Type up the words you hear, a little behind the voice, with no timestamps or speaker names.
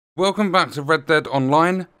Welcome back to Red Dead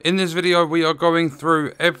Online. In this video we are going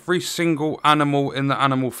through every single animal in the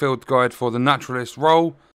animal field guide for the Naturalist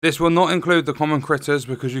role. This will not include the common critters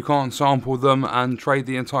because you can't sample them and trade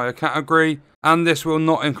the entire category. And this will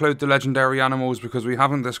not include the legendary animals because we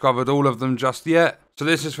haven't discovered all of them just yet. So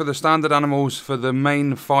this is for the standard animals for the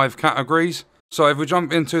main 5 categories. So if we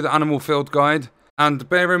jump into the animal field guide, and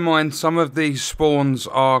bear in mind some of these spawns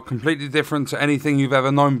are completely different to anything you've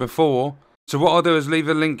ever known before. So what I'll do is leave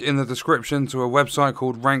a link in the description to a website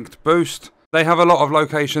called RankedBoost. They have a lot of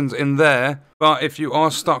locations in there, but if you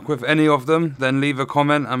are stuck with any of them, then leave a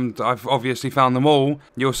comment, and I've obviously found them all.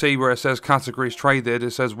 You'll see where it says categories traded,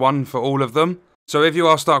 it says 1 for all of them. So if you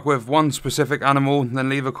are stuck with one specific animal, then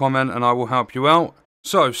leave a comment and I will help you out.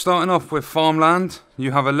 So starting off with farmland,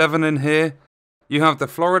 you have 11 in here. You have the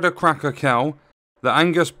Florida Cracker Cow, the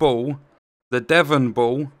Angus Bull, the Devon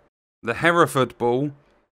Bull, the Hereford Bull,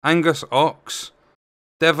 Angus Ox,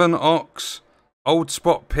 Devon Ox, Old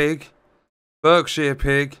Spot Pig, Berkshire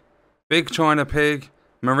Pig, Big China Pig,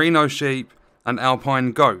 Merino Sheep, and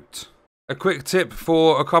Alpine Goat. A quick tip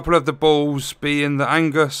for a couple of the bulls being the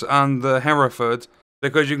Angus and the Hereford,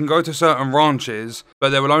 because you can go to certain ranches, but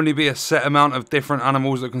there will only be a set amount of different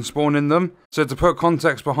animals that can spawn in them. So to put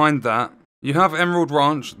context behind that, you have Emerald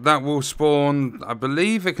Ranch that will spawn, I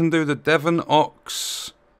believe it can do the Devon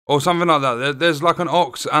Ox, or something like that. There's like an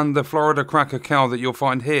ox and the Florida Cracker Cow that you'll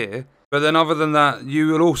find here. But then other than that, you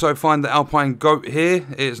will also find the Alpine Goat here.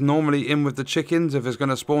 It's normally in with the chickens if it's going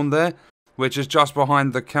to spawn there, which is just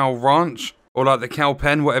behind the cow ranch, or like the cow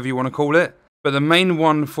pen, whatever you want to call it. But the main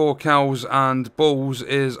one for cows and bulls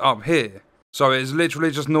is up here. So it's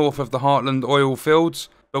literally just north of the Heartland oil fields.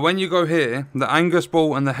 But when you go here, the Angus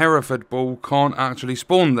Bull and the Hereford Bull can't actually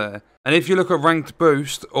spawn there. And if you look at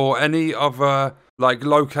RankedBoost or any other like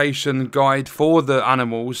location guide for the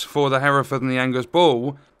animals, for the Hereford and the Angus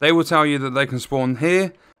Bull, they will tell you that they can spawn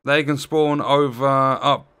here. They can spawn over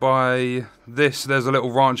up by this, there's a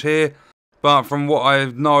little ranch here. But from what I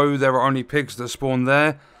know, there are only pigs that spawn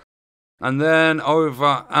there. And then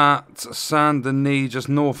over at Saint Denis, just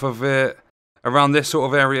north of it, around this sort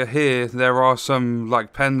of area here, there are some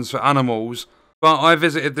like pens for animals. But I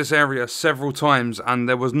visited this area several times and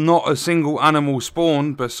there was not a single animal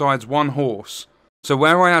spawned besides one horse. So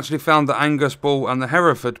where I actually found the Angus Bull and the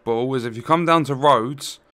Hereford Bull is if you come down to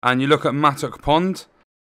Rhodes and you look at Mattock Pond,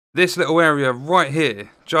 this little area right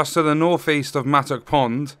here, just to the northeast of Mattock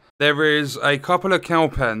Pond, there is a couple of cow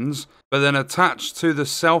pens, but then attached to the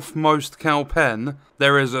southmost cow pen,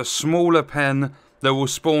 there is a smaller pen that will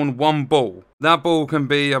spawn one bull. That bull can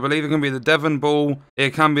be, I believe it can be the Devon Bull,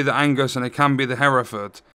 it can be the Angus, and it can be the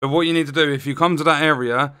Hereford. But what you need to do, if you come to that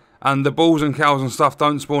area, and the bulls and cows and stuff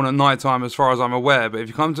don't spawn at night time as far as I'm aware, but if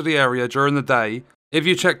you come to the area during the day, if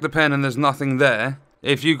you check the pen and there's nothing there,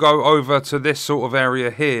 if you go over to this sort of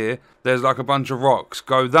area here, there's like a bunch of rocks.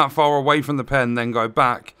 Go that far away from the pen, then go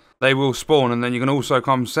back, they will spawn. And then you can also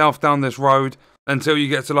come south down this road until you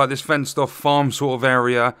get to like this fenced off farm sort of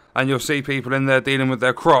area, and you'll see people in there dealing with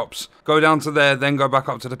their crops. Go down to there, then go back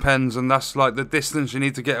up to the pens, and that's like the distance you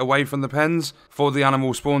need to get away from the pens for the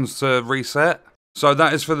animal spawns to reset. So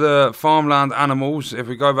that is for the farmland animals. If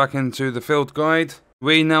we go back into the field guide,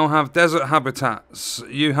 we now have desert habitats.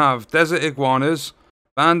 You have desert iguanas,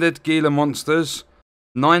 banded Gila monsters,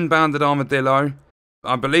 9-banded armadillo,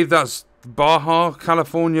 I believe that's Baja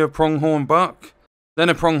California pronghorn buck, then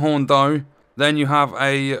a pronghorn doe, then you have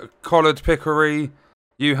a collared peccary,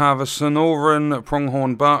 you have a Sonoran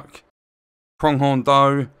pronghorn buck, pronghorn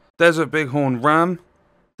doe, desert bighorn ram,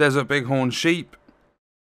 desert bighorn sheep,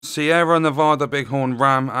 Sierra Nevada bighorn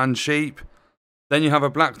ram and sheep, then you have a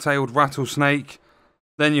black-tailed rattlesnake,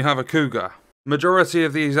 then you have a cougar. Majority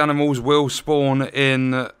of these animals will spawn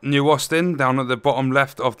in New Austin, down at the bottom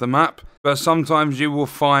left of the map, but sometimes you will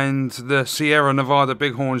find the Sierra Nevada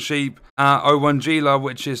bighorn sheep at Owangila,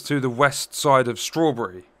 which is to the west side of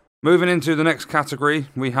Strawberry. Moving into the next category,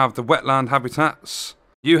 we have the wetland habitats.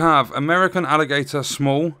 You have American alligator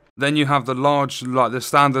small, then you have the large, like the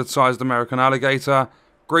standard sized American alligator,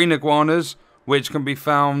 green iguanas, which can be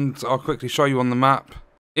found, I'll quickly show you on the map.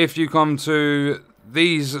 If you come to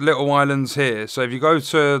these little islands here, so if you go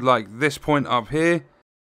to like this point up here,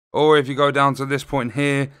 or if you go down to this point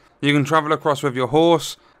here, you can travel across with your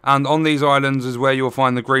horse, and on these islands is where you'll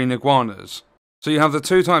find the green iguanas. So you have the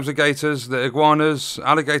 2 types of gators, the iguanas,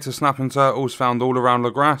 alligator snapping turtles found all around La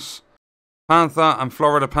Grasse, panther and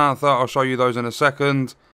Florida panther, I'll show you those in a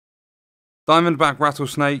second, diamondback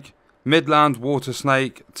rattlesnake, midland water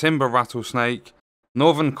snake, timber rattlesnake,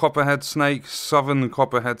 northern copperhead snake, southern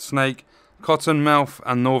cottonmouth,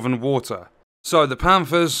 and northern water. So the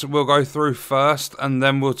panthers we'll go through first, and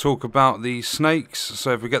then we'll talk about the snakes.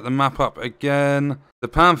 So if we get the map up again, the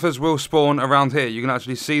panthers will spawn around here. You can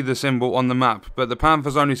actually see the symbol on the map, but the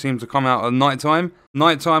panthers only seem to come out at night time.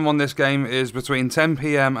 Night time on this game is between 10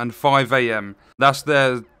 PM and 5 AM. That's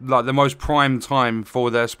their the most prime time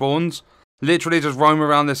for their spawns. Literally just roam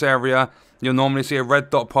around this area. You'll normally see a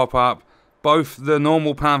red dot pop up. Both the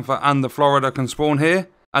normal panther and the Florida can spawn here.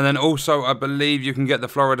 And then also, I believe you can get the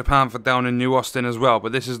Florida Panther down in New Austin as well.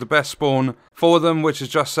 But this is the best spawn for them, which is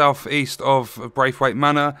just southeast of Braithwaite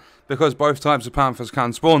Manor, because both types of panthers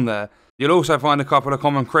can spawn there. You'll also find a couple of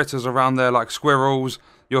common critters around there, like squirrels.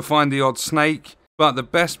 You'll find the odd snake. But the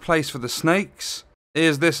best place for the snakes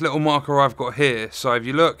is this little marker I've got here. So if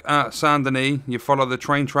you look at Saint Denis, you follow the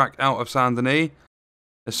train track out of Saint Denis.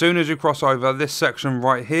 As soon as you cross over this section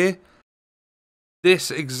right here,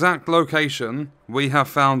 this exact location, we have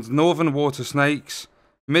found northern water snakes,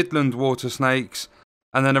 midland water snakes,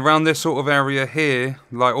 and then around this sort of area here,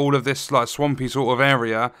 like all of this like swampy sort of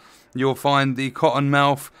area, you'll find the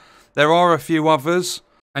cottonmouth. There are a few others,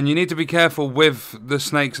 and you need to be careful with the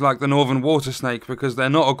snakes like the northern water snake because they're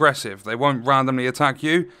not aggressive. They won't randomly attack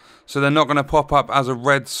you, so they're not going to pop up as a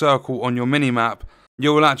red circle on your mini-map.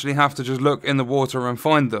 You will actually have to just look in the water and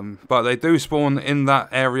find them, but they do spawn in that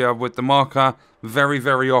area with the marker very,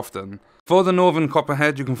 very often. For the northern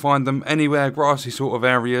copperhead, you can find them anywhere grassy sort of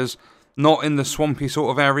areas, not in the swampy sort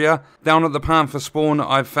of area. Down at the panther spawn,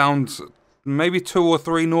 I've found maybe 2 or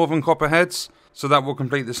 3 northern copperheads, so that will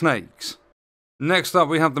complete the snakes. Next up,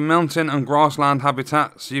 we have the mountain and grassland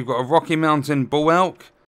habitats. You've got a Rocky Mountain bull elk,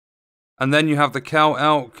 and then you have the cow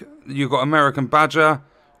elk. You've got American badger,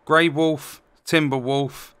 grey wolf, timber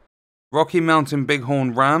wolf, Rocky Mountain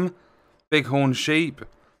bighorn ram, bighorn sheep,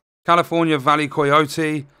 California valley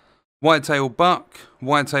coyote, white-tailed buck,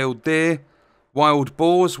 white-tailed deer, wild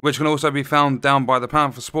boars, which can also be found down by the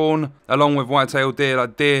panther spawn, along with white-tailed deer.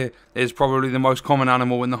 Like deer is probably the most common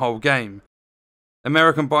animal in the whole game.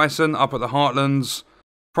 American bison up at the heartlands,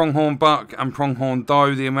 pronghorn buck and pronghorn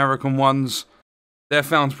doe, the American ones. They're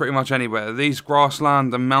found pretty much anywhere. These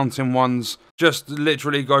grassland and mountain ones just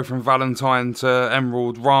literally go from Valentine to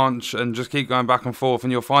Emerald Ranch and just keep going back and forth,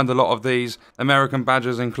 and you'll find a lot of these, American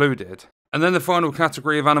badgers included. And then the final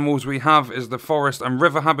category of animals we have is the forest and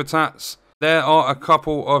river habitats. There are a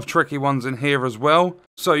couple of tricky ones in here as well.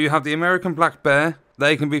 So you have the American black bear.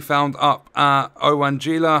 They can be found up at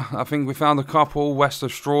Owangila. I think we found a couple west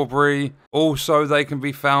of Strawberry. Also, they can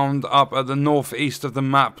be found up at the northeast of the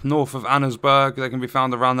map, north of Annesburg. They can be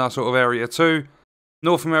found around that sort of area too.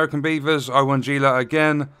 North American beavers, Owangila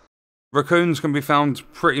again. Raccoons can be found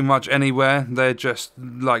pretty much anywhere. They're just,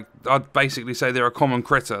 like, I'd basically say they're a common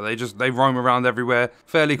critter. They roam around everywhere,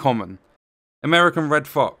 fairly common. American red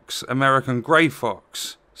fox, American grey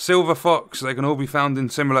fox, silver fox, they can all be found in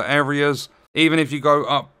similar areas. Even if you go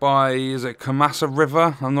up by, is it Kamassa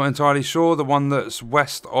River? I'm not entirely sure. The one that's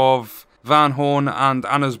west of Van Horn and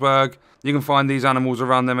Annesburg. You can find these animals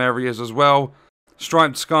around them areas as well.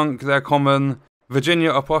 Striped skunk, they're common.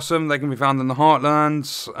 Virginia opossum, they can be found in the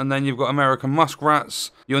heartlands. And then you've got American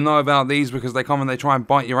muskrats. You'll know about these because they come and they try and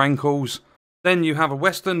bite your ankles. Then you have a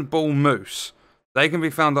western bull moose. They can be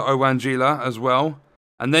found at Owangila as well.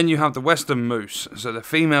 And then you have the western moose. So the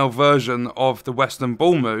female version of the western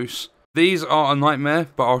bull moose. These are a nightmare,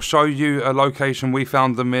 but I'll show you a location we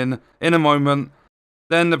found them in a moment.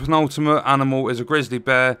 Then the penultimate animal is a grizzly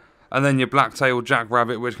bear, and then your black-tailed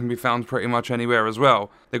jackrabbit, which can be found pretty much anywhere as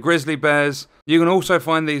well. The grizzly bears, you can also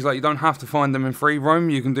find these, like, you don't have to find them in free roam.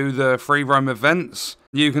 You can do the free roam events.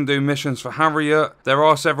 You can do missions for Harriet. There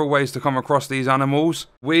are several ways to come across these animals.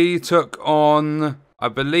 We took on, I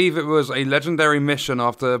believe it was a legendary mission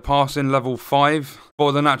after passing level 5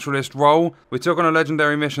 for the Naturalist role. We took on a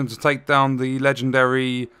legendary mission to take down the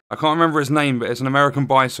legendary, I can't remember his name, but it's an American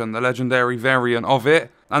bison, the legendary variant of it.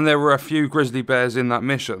 And there were a few grizzly bears in that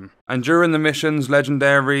mission. And during the missions,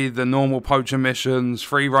 legendary, the normal poacher missions,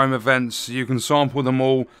 free roam events, you can sample them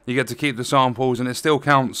all. You get to keep the samples and it still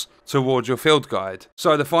counts towards your field guide.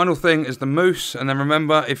 So the final thing is the moose. And then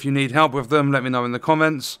remember, if you need help with them, let me know in the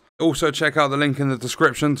comments. Also check out the link in the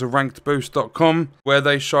description to RankedBoost.com where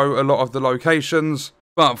they show a lot of the locations.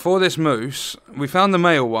 But for this moose, we found the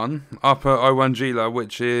male one up at Owangila,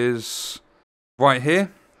 which is right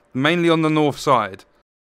here, mainly on the north side.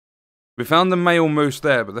 We found the male moose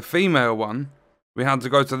there, but the female one, we had to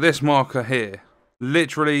go to this marker here.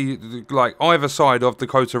 Literally, like either side of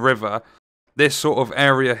Dakota River, this sort of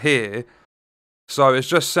area here. So it's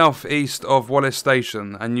just southeast of Wallace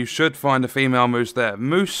Station, and you should find a female moose there.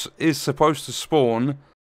 Moose is supposed to spawn,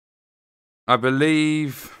 I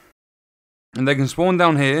believe, And they can spawn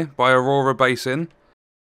down here by Aurora Basin.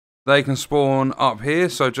 They can spawn up here,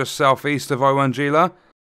 so just southeast of Oangila.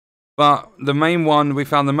 But the main one, we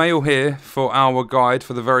found the male here for our guide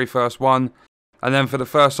for the very first one. And then for the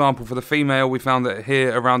first sample for the female, we found it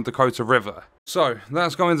here around Dakota River. So,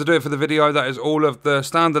 that's going to do it for the video. That is all of the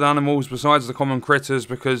standard animals besides the common critters,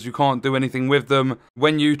 because you can't do anything with them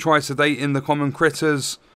when you try sedating the common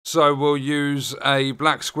critters. So we'll use a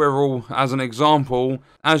black squirrel as an example.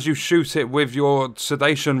 As you shoot it with your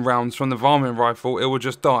sedation rounds from the varmint rifle, it will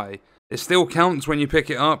just die. It still counts when you pick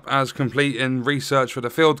it up as completing research for the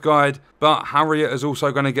field guide, but Harriet is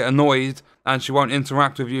also going to get annoyed and she won't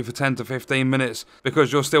interact with you for 10 to 15 minutes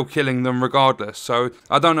because you're still killing them regardless. So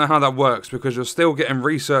I don't know how that works, because you're still getting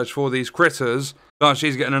research for these critters, but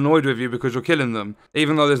she's getting annoyed with you because you're killing them,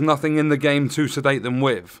 even though there's nothing in the game to sedate them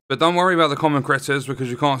with. But don't worry about the common critters, because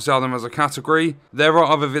you can't sell them as a category. There are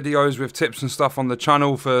other videos with tips and stuff on the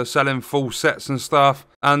channel for selling full sets and stuff,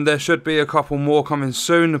 and there should be a couple more coming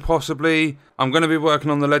soon, possibly. I'm going to be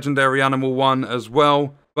working on the legendary animal one as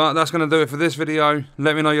well. But that's going to do it for this video.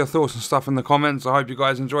 Let me know your thoughts and stuff in the comments. I hope you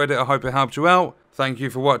guys enjoyed it. I hope it helped you out. Thank you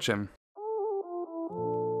for watching.